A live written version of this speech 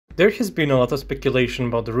There has been a lot of speculation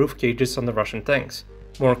about the roof cages on the Russian tanks,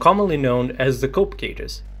 more commonly known as the cope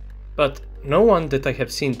cages. But no one that I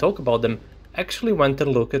have seen talk about them actually went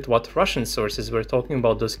and looked at what Russian sources were talking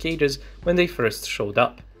about those cages when they first showed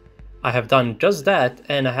up. I have done just that,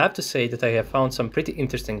 and I have to say that I have found some pretty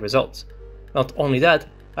interesting results. Not only that,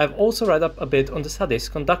 I have also read up a bit on the studies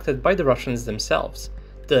conducted by the Russians themselves,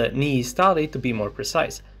 the NII Stali to be more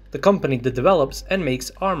precise, the company that develops and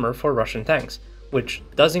makes armor for Russian tanks, which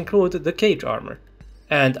does include the cage armor.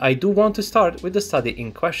 And I do want to start with the study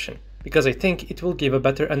in question, because I think it will give a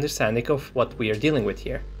better understanding of what we are dealing with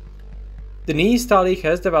here. The NII Stali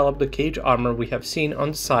has developed the cage armor we have seen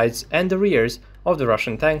on the sides and the rears of the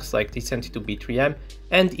Russian tanks like T-72B3M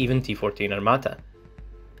and even T-14 Armata.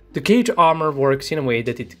 The cage armor works in a way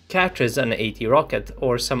that it catches an AT rocket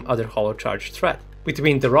or some other hollow charge threat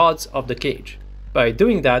between the rods of the cage. By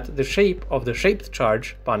doing that, the shape of the shaped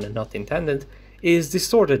charge, pun not intended, is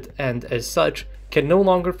distorted and as such can no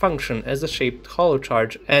longer function as a shaped hollow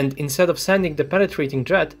charge, and instead of sending the penetrating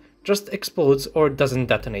jet, just explodes or doesn't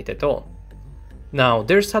detonate at all. Now,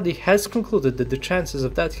 their study has concluded that the chances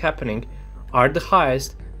of that happening are the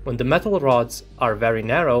highest when the metal rods are very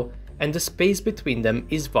narrow and the space between them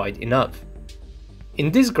is wide enough.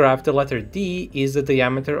 In this graph, the letter D is the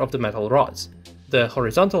diameter of the metal rods. The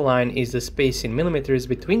horizontal line is the space in millimeters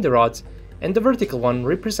between the rods, and the vertical one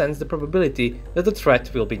represents the probability that the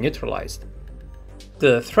threat will be neutralized.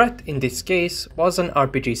 The threat in this case was an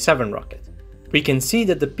RPG-7 rocket. We can see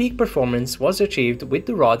that the peak performance was achieved with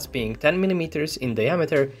the rods being 10 mm in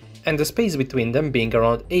diameter and the space between them being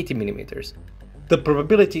around 80 mm. The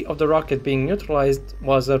probability of the rocket being neutralized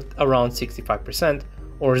was at around 65%,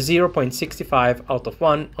 or 0.65 out of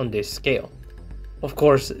 1 on this scale. Of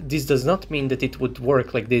course, this does not mean that it would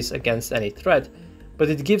work like this against any threat, but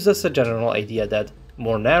it gives us a general idea that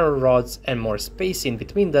more narrow rods and more space in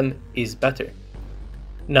between them is better.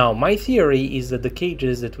 Now, my theory is that the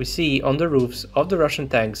cages that we see on the roofs of the Russian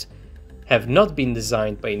tanks have not been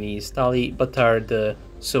designed by NII Stali, but are the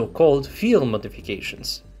so-called field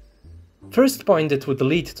modifications. First point that would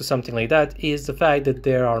lead to something like that is the fact that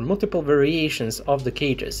there are multiple variations of the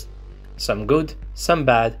cages. Some good, some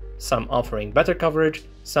bad, some offering better coverage,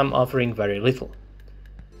 some offering very little.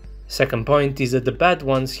 Second point is that the bad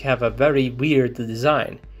ones have a very weird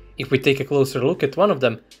design. If we take a closer look at one of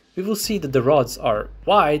them, we will see that the rods are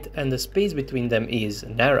wide and the space between them is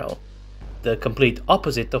narrow, the complete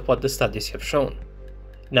opposite of what the studies have shown.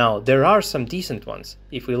 Now, there are some decent ones.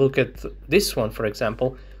 If we look at this one, for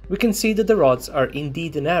example, we can see that the rods are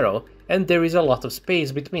indeed narrow and there is a lot of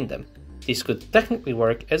space between them. This could technically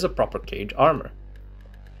work as a proper cage armor.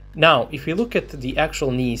 Now, if we look at the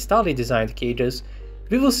actual NII Stali designed cages,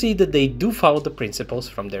 we will see that they do follow the principles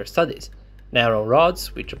from their studies. Narrow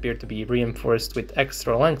rods, which appear to be reinforced with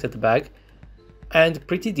extra length at the back, and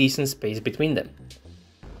pretty decent space between them.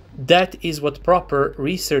 That is what proper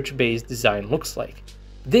research-based design looks like.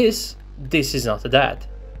 This is not that.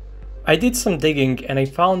 I did some digging and I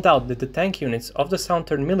found out that the tank units of the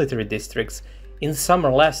southern military districts in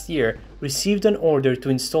summer last year received an order to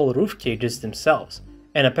install roof cages themselves,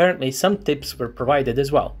 and apparently some tips were provided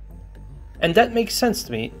as well. And that makes sense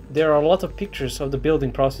to me. There are a lot of pictures of the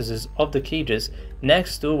building processes of the cages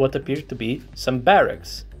next to what appear to be some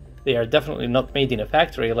barracks. They are definitely not made in a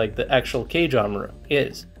factory like the actual cage armor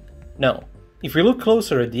is. No. If we look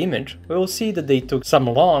closer at the image, we will see that they took some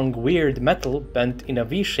long, weird metal bent in a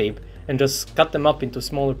V shape and just cut them up into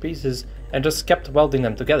smaller pieces and just kept welding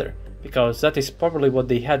them together, because that is probably what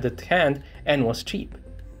they had at hand and was cheap.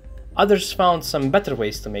 Others found some better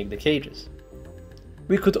ways to make the cages.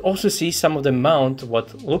 We could also see some of them mount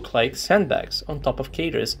what look like sandbags on top of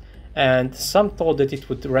cages, and some thought that it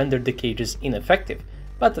would render the cages ineffective,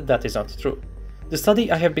 but that is not true. The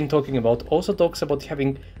study I have been talking about also talks about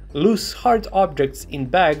having loose hard objects in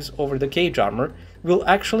bags over the cage armor will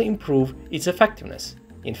actually improve its effectiveness.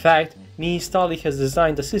 In fact, NII Stali has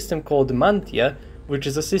designed a system called Mantia, which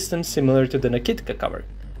is a system similar to the Nikitka cover,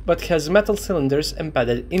 but has metal cylinders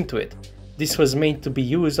embedded into it. This was made to be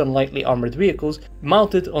used on lightly armored vehicles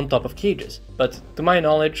mounted on top of cages, but to my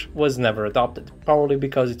knowledge was never adopted, probably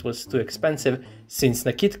because it was too expensive, since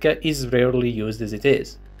Nikitka is rarely used as it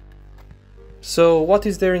is. So what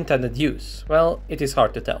is their intended use? Well, it is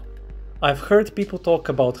hard to tell. I've heard people talk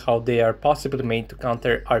about how they are possibly made to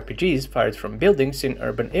counter RPGs fired from buildings in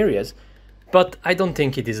urban areas, but I don't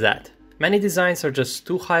think it is that. Many designs are just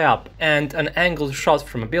too high up, and an angled shot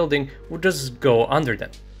from a building would just go under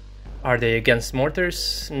them. Are they against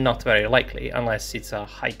mortars? Not very likely, unless it's a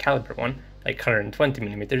high caliber one, like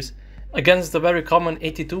 120mm. Against the very common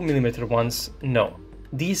 82mm ones, no.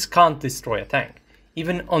 These can't destroy a tank.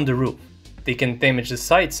 even on the roof. They can damage the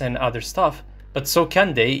sides and other stuff, but so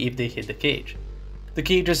can they if they hit the cage. The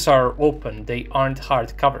cages are open, they aren't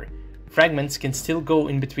hard cover. Fragments can still go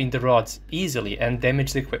in between the rods easily and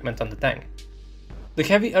damage the equipment on the tank. The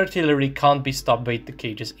heavy artillery can't be stopped by the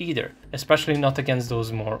cages either, especially not against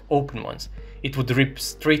those more open ones. It would rip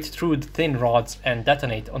straight through the thin rods and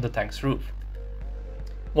detonate on the tank's roof.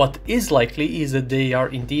 What is likely is that they are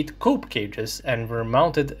indeed cope cages and were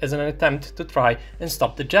mounted as an attempt to try and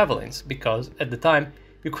stop the javelins, because at the time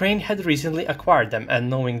Ukraine had recently acquired them, and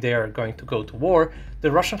knowing they are going to go to war,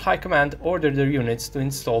 the Russian High Command ordered their units to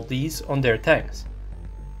install these on their tanks.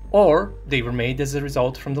 Or they were made as a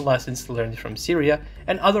result from the lessons learned from Syria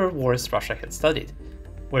and other wars Russia had studied,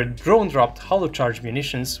 where drone-dropped hollow-charge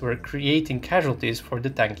munitions were creating casualties for the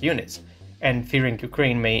tank units, and fearing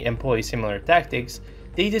Ukraine may employ similar tactics,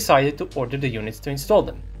 they decided to order the units to install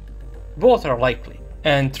them. Both are likely,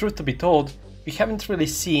 and truth to be told, we haven't really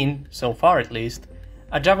seen, so far at least,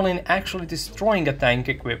 a javelin actually destroying a tank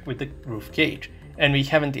equipped with the roof cage, and we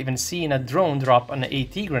haven't even seen a drone drop an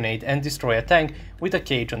AT grenade and destroy a tank with a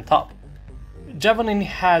cage on top. Javelin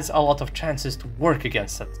has a lot of chances to work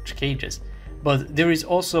against such cages, but there is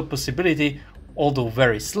also a possibility, although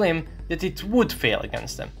very slim, that it would fail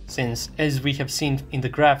against them, since, as we have seen in the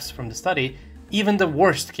graphs from the study, even the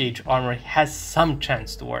worst cage armor has some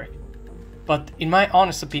chance to work. But in my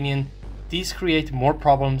honest opinion, these create more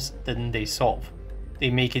problems than they solve. They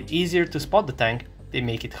make it easier to spot the tank, they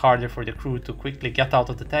make it harder for the crew to quickly get out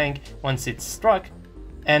of the tank once it's struck,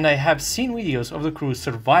 and I have seen videos of the crew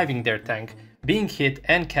surviving their tank, being hit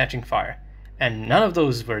and catching fire, and none of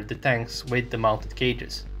those were the tanks with the mounted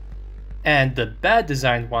cages. And the bad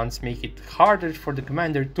designed ones make it harder for the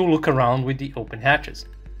commander to look around with the open hatches.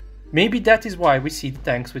 Maybe that is why we see the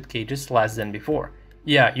tanks with cages less than before.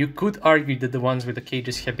 Yeah, you could argue that the ones with the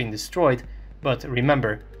cages have been destroyed, but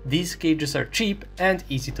remember, these cages are cheap and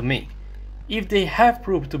easy to make. If they have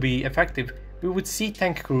proved to be effective, we would see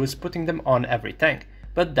tank crews putting them on every tank,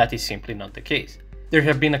 but that is simply not the case. There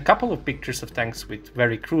have been a couple of pictures of tanks with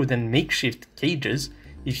very crude and makeshift cages,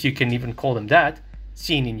 if you can even call them that,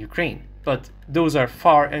 seen in Ukraine, but those are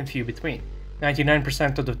far and few between.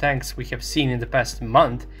 99% of the tanks we have seen in the past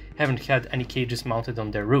month haven't had any cages mounted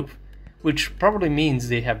on their roof, which probably means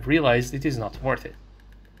they have realized it is not worth it.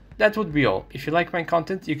 That would be all. If you like my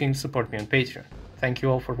content, you can support me on Patreon. Thank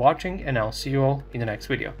you all for watching, and I'll see you all in the next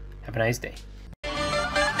video. Have a nice day.